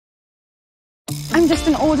I'm just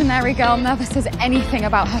an ordinary girl nervous as anything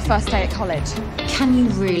about her first day at college. Can you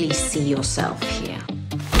really see yourself here?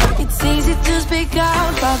 It's easy to speak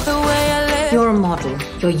out about the way I live. You're a model.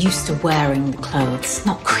 You're used to wearing the clothes,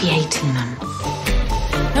 not creating them.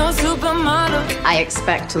 No supermodel. I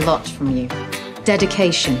expect a lot from you.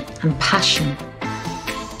 Dedication and passion.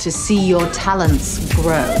 To see your talents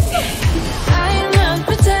grow. I'm not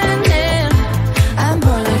pretending I'm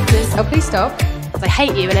born like this. Oh, please stop. I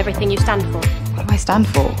hate you and everything you stand for. What do I stand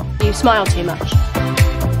for? You smile too much.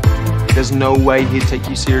 There's no way he'd take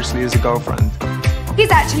you seriously as a girlfriend.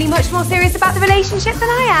 He's actually much more serious about the relationship than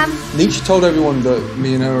I am. Nietzsche told everyone that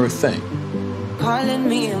me and her are a thing. Calling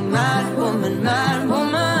me a mad woman, mad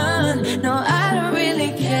woman. No, I don't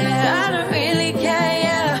really care, I don't really care,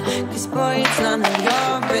 yeah. This boy, it's none of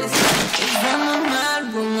your business. 'Cause I'm a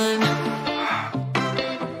mad woman.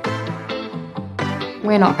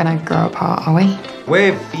 We're not gonna grow apart, are we?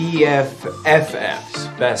 We're BFFs,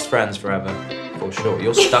 best friends forever. For sure,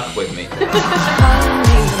 you're stuck with me. Calling me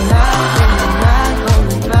a mad woman, mad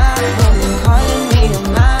woman, mad woman. Calling me a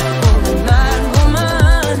mad woman, mad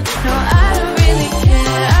woman. No, I don't really care.